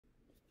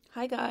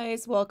Hi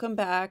guys, welcome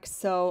back.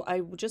 So I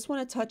just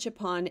want to touch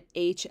upon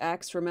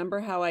HX. Remember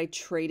how I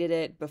traded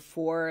it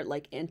before,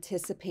 like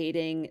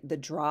anticipating the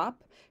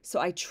drop?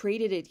 So I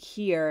traded it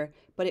here,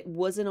 but it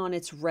wasn't on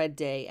its red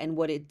day. And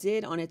what it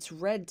did on its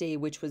red day,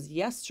 which was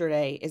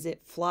yesterday, is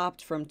it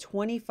flopped from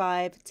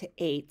 25 to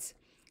 8.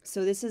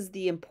 So this is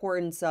the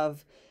importance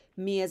of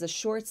me as a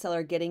short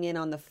seller getting in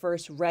on the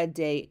first red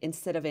day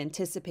instead of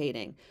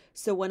anticipating.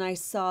 So when I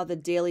saw the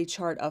daily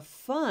chart of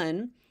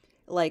PHUN,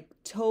 like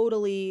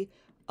totally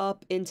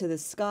up into the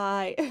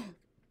sky,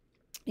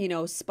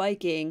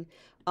 spiking,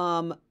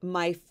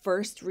 my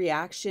first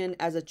reaction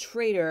as a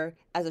trader,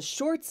 as a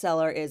short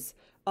seller is,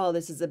 oh,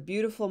 this is a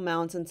beautiful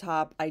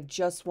mountaintop. I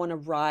just want to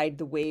ride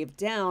the wave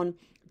down,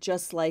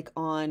 just like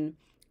on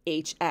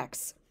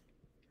HX.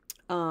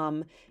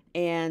 Um,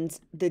 and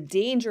the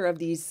danger of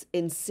these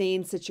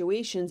insane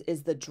situations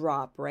is the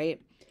drop, right?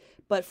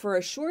 But for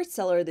a short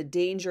seller, the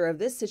danger of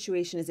this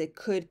situation is it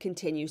could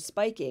continue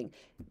spiking.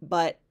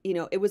 But,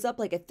 it was up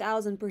like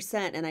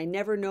 1,000%, and I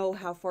never know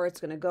how far it's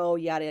going to go,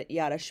 yada,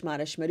 yada,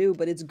 shmada, shmadu,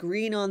 but it's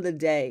green on the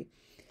day.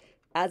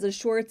 As a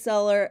short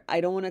seller,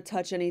 I don't want to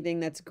touch anything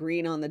that's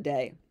green on the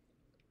day.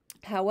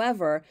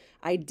 However,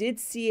 I did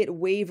see it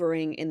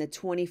wavering in the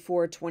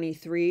 24,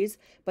 23s,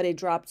 but it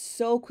dropped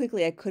so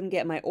quickly I couldn't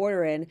get my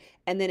order in,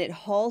 and then it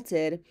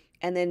halted,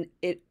 and then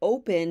it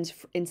opened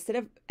instead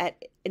of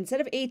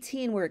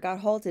 18 where it got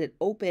halted, it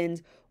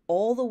opened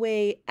all the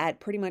way at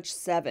pretty much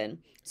 7.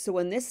 So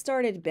when this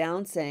started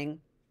bouncing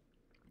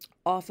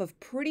off of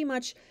pretty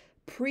much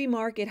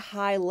pre-market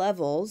high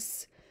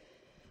levels,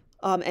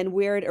 and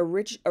where it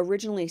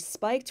originally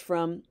spiked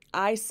from,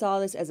 I saw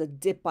this as a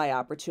dip buy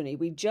opportunity.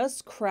 We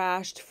just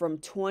crashed from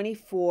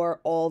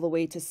 24 all the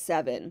way to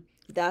 7.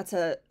 That's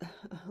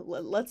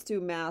let's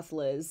do math,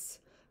 Liz.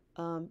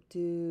 I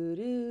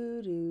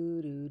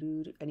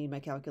need my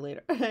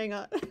calculator. Hang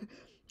on.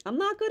 I'm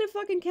not good at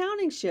fucking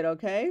counting shit,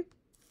 okay?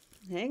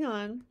 Hang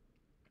on.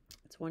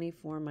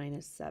 24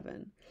 minus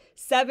 7.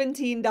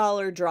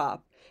 $17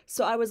 drop.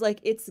 So I was like,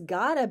 it's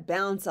gotta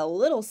bounce a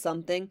little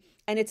something.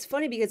 And it's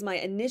funny because my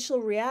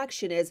initial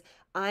reaction is,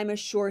 I'm a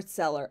short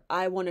seller.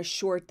 I want to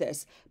short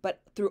this.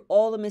 But through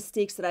all the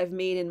mistakes that I've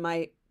made in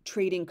my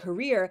trading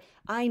career,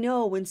 I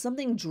know when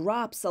something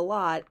drops a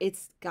lot,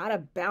 it's gotta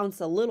bounce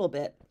a little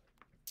bit.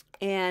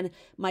 And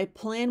my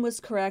plan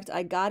was correct.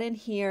 I got in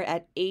here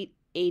at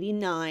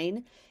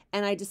 889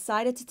 and I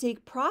decided to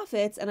take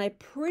profits, and I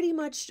pretty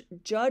much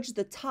judged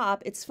the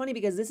top. It's funny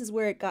because this is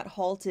where it got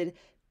halted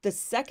the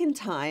second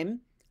time,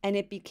 and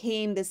it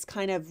became this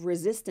kind of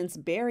resistance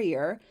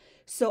barrier.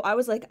 So I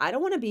was like, I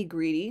don't want to be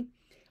greedy.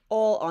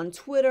 All on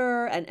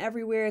Twitter and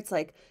everywhere, it's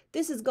like,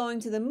 this is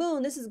going to the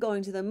moon, this is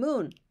going to the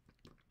moon.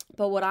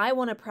 But what I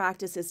want to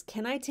practice is,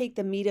 can I take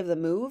the meat of the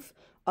move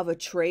of a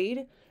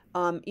trade?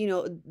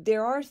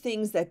 There are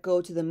things that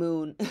go to the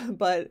moon,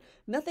 but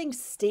nothing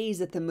stays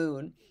at the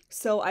moon.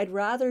 So I'd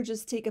rather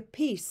just take a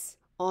piece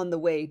on the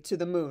way to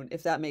the moon,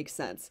 if that makes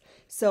sense.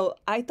 So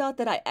I thought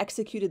that I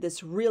executed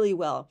this really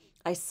well.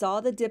 I saw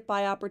the dip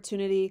buy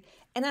opportunity,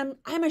 and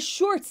I'm a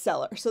short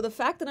seller. So the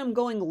fact that I'm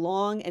going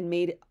long and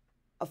made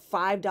a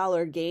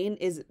 $5 gain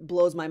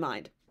blows my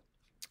mind.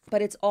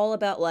 But it's all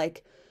about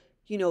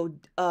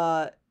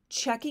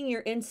checking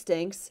your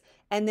instincts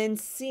and then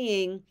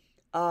seeing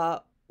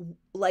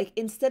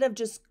instead of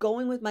just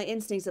going with my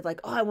instincts of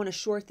like, oh, I want to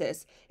short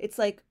this, it's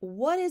like,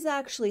 what is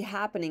actually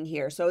happening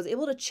here? So I was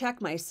able to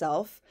check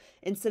myself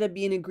instead of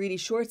being a greedy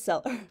short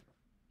seller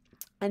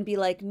and be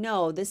like,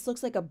 no, this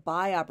looks like a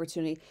buy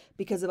opportunity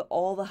because of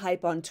all the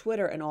hype on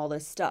Twitter and all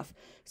this stuff.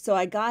 So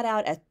I got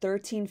out at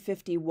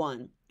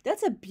 1351.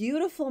 That's a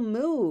beautiful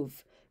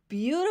move.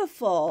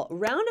 Beautiful.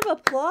 Round of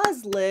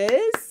applause,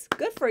 Liz.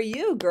 Good for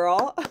you,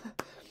 girl.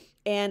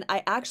 And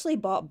I actually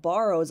bought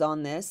borrows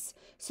on this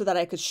so that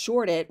I could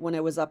short it when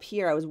it was up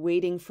here. I was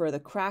waiting for the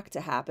crack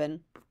to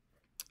happen.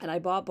 And I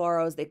bought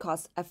borrows.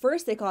 At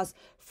first they cost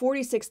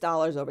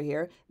 $46 over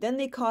here. Then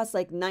they cost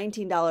like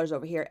 $19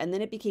 over here. And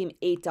then it became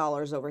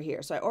 $8 over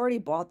here. So I already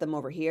bought them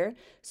over here.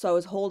 So I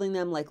was holding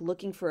them, like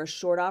looking for a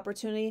short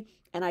opportunity.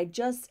 And I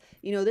just,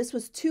 this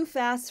was too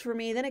fast for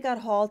me. Then it got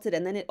halted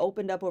and then it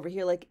opened up over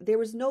here. Like there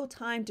was no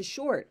time to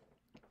short.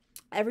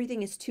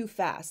 Everything is too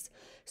fast.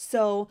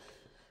 So,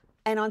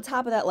 and on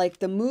top of that, like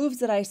the moves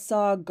that I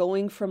saw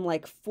going from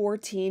like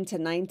 14 to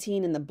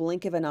 19 in the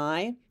blink of an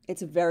eye,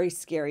 it's very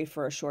scary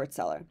for a short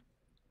seller.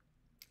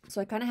 So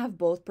I kind of have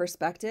both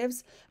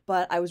perspectives,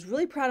 but I was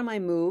really proud of my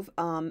move.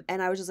 And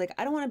I was just like,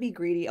 I don't want to be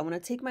greedy. I want to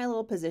take my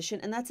little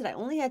position. And that's it. I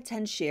only had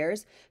 10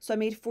 shares. So I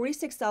made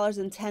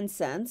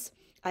 $46.10.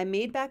 I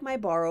made back my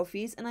borrow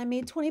fees and I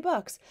made 20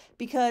 bucks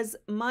because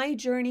my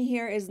journey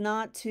here is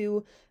not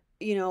to,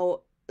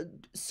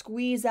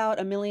 squeeze out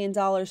 $1 million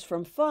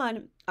from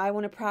PHUN. I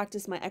want to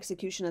practice my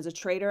execution as a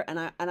trader, and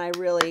I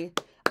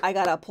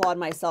gotta applaud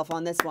myself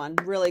on this one.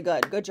 Really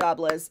good job,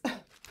 Liz.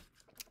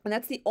 And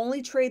that's the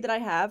only trade that I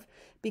have,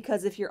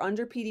 because if you're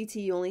under PDT,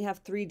 you only have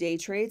 3 day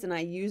trades, and I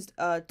used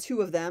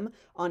 2 of them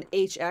on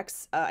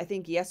HX, I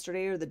think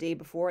yesterday or the day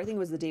before. I think it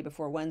was the day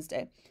before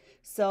Wednesday.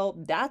 So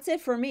that's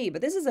it for me.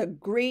 But this is a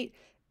great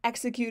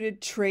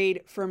executed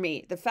trade for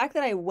me. The fact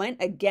that I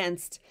went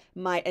against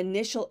my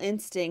initial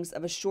instincts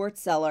of a short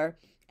seller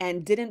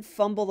and didn't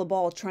fumble the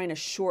ball trying to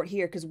short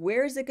here, because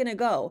where is it going to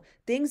go?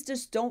 Things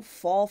just don't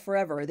fall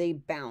forever. They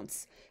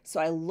bounce.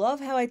 So I love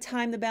how I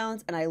timed the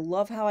bounce, and I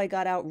love how I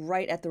got out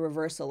right at the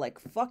reversal. Like,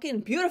 fucking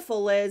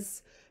beautiful,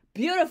 Liz.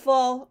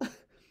 Beautiful.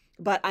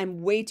 But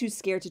I'm way too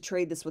scared to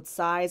trade this with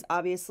size,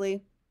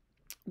 obviously.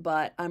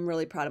 But I'm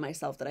really proud of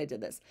myself that I did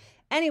this.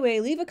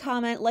 Anyway, leave a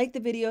comment, like the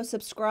video,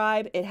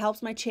 subscribe. It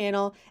helps my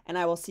channel, and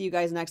I will see you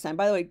guys next time.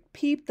 By the way,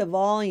 peep the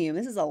volume.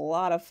 This is a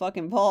lot of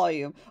fucking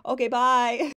volume. Okay, bye.